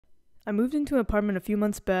I moved into an apartment a few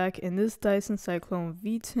months back, and this Dyson Cyclone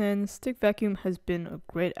V10 stick vacuum has been a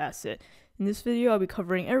great asset. In this video, I'll be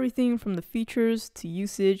covering everything from the features to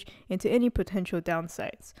usage and to any potential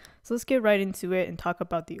downsides. So let's get right into it and talk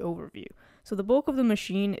about the overview. So the bulk of the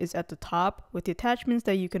machine is at the top, with the attachments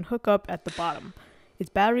that you can hook up at the bottom. It's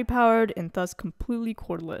battery powered and thus completely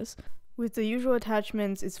cordless. With the usual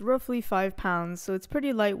attachments, it's roughly 5 pounds, so it's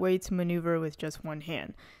pretty lightweight to maneuver with just one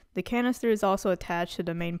hand. The canister is also attached to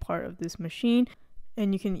the main part of this machine,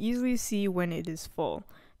 and you can easily see when it is full.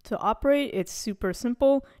 To operate, it's super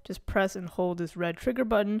simple. Just press and hold this red trigger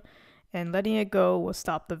button, and letting it go will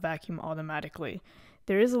stop the vacuum automatically.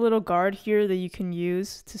 There is a little guard here that you can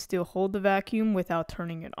use to still hold the vacuum without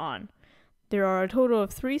turning it on. There are a total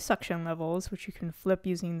of 3 suction levels, which you can flip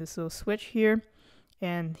using this little switch here.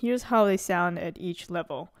 And here's how they sound at each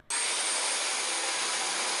level.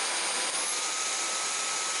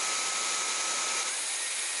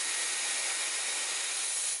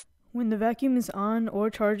 When the vacuum is on or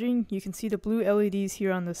charging, you can see the blue LEDs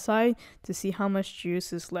here on the side to see how much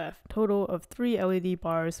juice is left. Total of 3 LED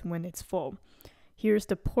bars when it's full. Here's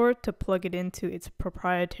the port to plug it into its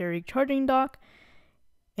proprietary charging dock.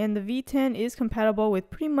 And the V10 is compatible with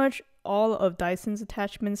pretty much all of Dyson's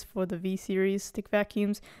attachments for the V series stick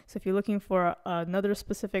vacuums. So if you're looking for another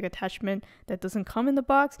specific attachment that doesn't come in the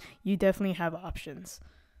box, you definitely have options.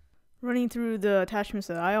 Running through the attachments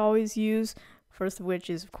that I always use, first of which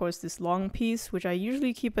is of course this long piece, which I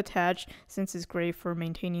usually keep attached since it's great for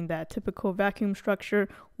maintaining that typical vacuum structure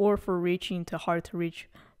or for reaching to hard to reach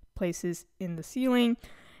places in the ceiling.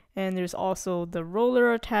 And there's also the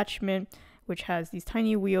roller attachment, which has these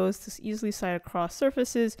tiny wheels to easily slide across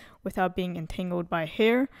surfaces without being entangled by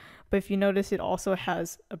hair. But if you notice, it also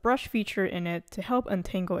has a brush feature in it to help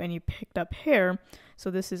untangle any picked up hair. So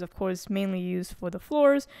this is of course mainly used for the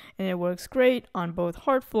floors, and it works great on both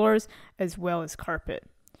hard floors as well as carpet.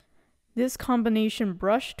 This combination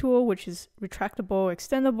brush tool, which is retractable,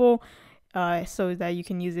 extendable, so that you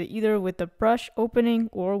can use it either with the brush opening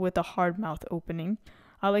or with the hard mouth opening.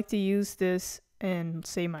 I like to use this in,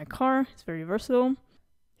 say, my car. It's very versatile.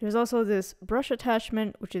 There's also this brush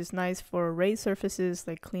attachment, which is nice for raised surfaces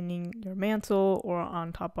like cleaning your mantle or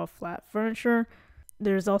on top of flat furniture.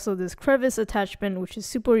 There's also this crevice attachment, which is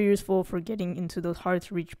super useful for getting into those hard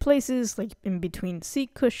to reach places like in between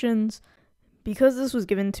seat cushions. Because this was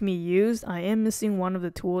given to me used, I am missing one of the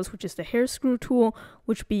tools, which is the hair screw tool,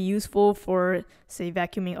 which would be useful for, say,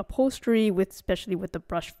 vacuuming upholstery, especially with the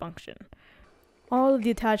brush function. All of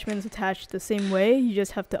the attachments attached the same way, you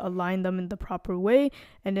just have to align them in the proper way,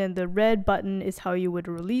 and then the red button is how you would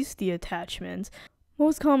release the attachments.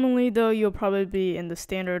 Most commonly though, you'll probably be in the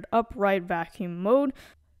standard upright vacuum mode.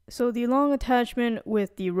 So the long attachment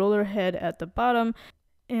with the roller head at the bottom,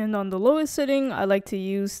 and on the lowest setting, I like to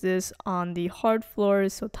use this on the hard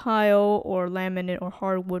floors, so tile or laminate or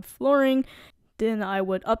hardwood flooring. Then I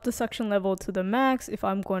would up the suction level to the max if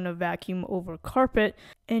I'm going to vacuum over carpet.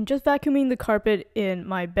 And just vacuuming the carpet in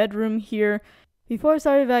my bedroom here. Before I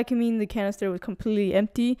started vacuuming, the canister was completely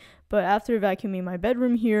empty, but after vacuuming my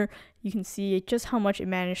bedroom here, you can see just how much it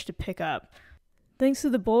managed to pick up. Thanks to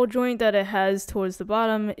the ball joint that it has towards the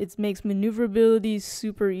bottom, it makes maneuverability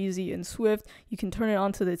super easy and swift. You can turn it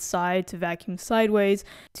onto the side to vacuum sideways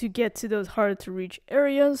to get to those hard to reach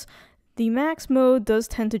areas. The max mode does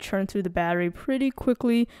tend to churn through the battery pretty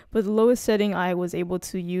quickly, but the lowest setting I was able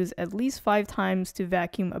to use at least 5 times to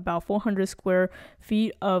vacuum about 400 square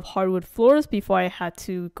feet of hardwood floors before I had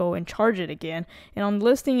to go and charge it again. And on the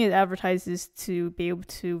listing, it advertises to be able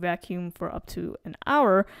to vacuum for up to an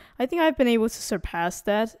hour. I think I've been able to surpass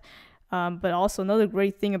that. But also another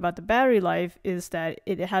great thing about the battery life is that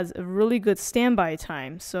it has a really good standby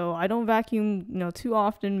time. So I don't vacuum, too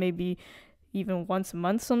often, maybe even once a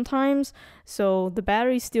month sometimes, so the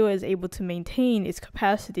battery still is able to maintain its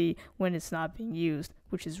capacity when it's not being used,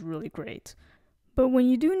 which is really great. But when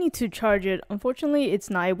you do need to charge it, unfortunately it's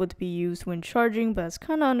not able to be used when charging, but it's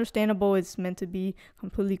kind of understandable. It's meant to be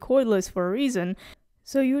completely cordless for a reason.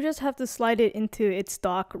 So you just have to slide it into its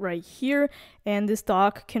dock right here, and this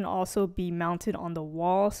dock can also be mounted on the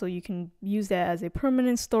wall, so you can use that as a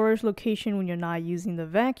permanent storage location when you're not using the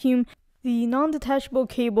vacuum. The non-detachable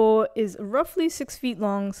cable is roughly 6 feet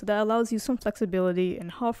long, so that allows you some flexibility in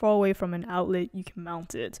how far away from an outlet you can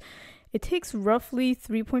mount it. It takes roughly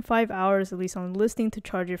 3.5 hours, at least on the listing, to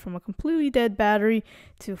charge it from a completely dead battery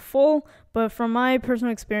to full, but from my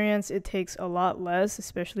personal experience, it takes a lot less,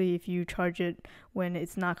 especially if you charge it when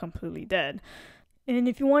it's not completely dead. And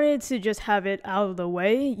if you wanted to just have it out of the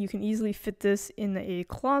way, you can easily fit this in a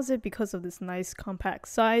closet because of this nice compact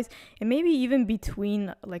size, and maybe even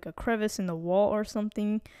between like a crevice in the wall or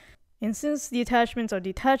something. And since the attachments are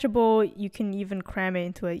detachable, you can even cram it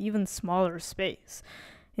into an even smaller space.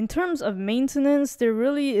 In terms of maintenance, there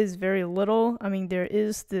really is very little. I mean, there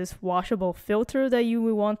is this washable filter that you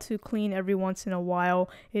would want to clean every once in a while.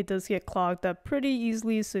 It does get clogged up pretty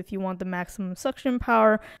easily, so if you want the maximum suction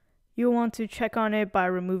power, you'll want to check on it by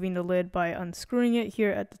removing the lid by unscrewing it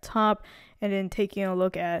here at the top and then taking a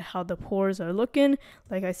look at how the pores are looking.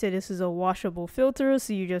 Like I said, this is a washable filter,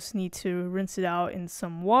 so you just need to rinse it out in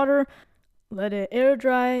some water, let it air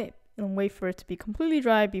dry, and wait for it to be completely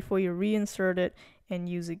dry before you reinsert it and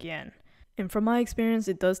use again. And from my experience,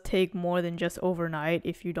 it does take more than just overnight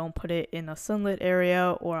if you don't put it in a sunlit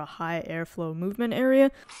area or a high airflow movement area.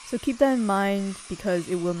 So keep that in mind because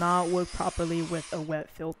it will not work properly with a wet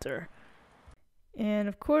filter. And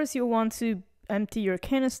of course, you'll want to empty your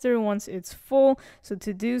canister once it's full. So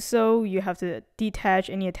to do so, you have to detach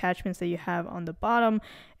any attachments that you have on the bottom,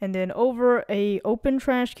 and then over a open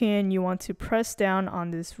trash can, you want to press down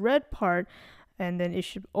on this red part, and then it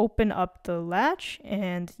should open up the latch,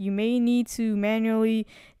 and you may need to manually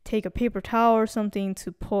take a paper towel or something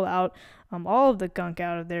to pull out all of the gunk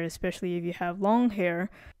out of there, especially if you have long hair.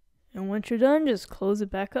 And once you're done, just close it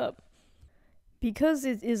back up. Because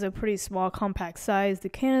it is a pretty small compact size, the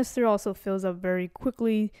canister also fills up very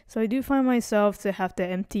quickly, so I do find myself to have to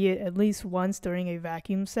empty it at least once during a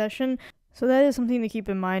vacuum session. So that is something to keep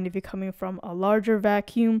in mind if you're coming from a larger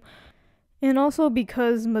vacuum. And also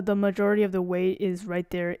because the majority of the weight is right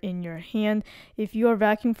there in your hand, if you are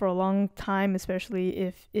vacuuming for a long time, especially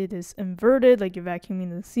if it is inverted, like you're vacuuming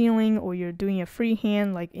the ceiling or you're doing a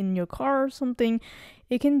freehand like in your car or something,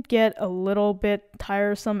 it can get a little bit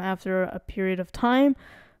tiresome after a period of time.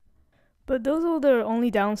 But those are the only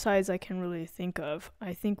downsides I can really think of.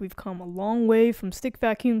 I think we've come a long way from stick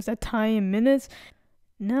vacuums that tie in minutes.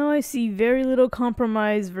 Now I see very little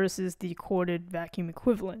compromise versus the corded vacuum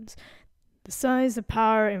equivalents. The size, the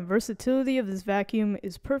power, and versatility of this vacuum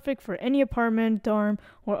is perfect for any apartment, dorm,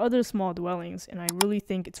 or other small dwellings, and I really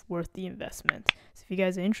think it's worth the investment. So if you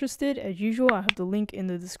guys are interested, as usual, I have the link in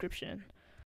the description.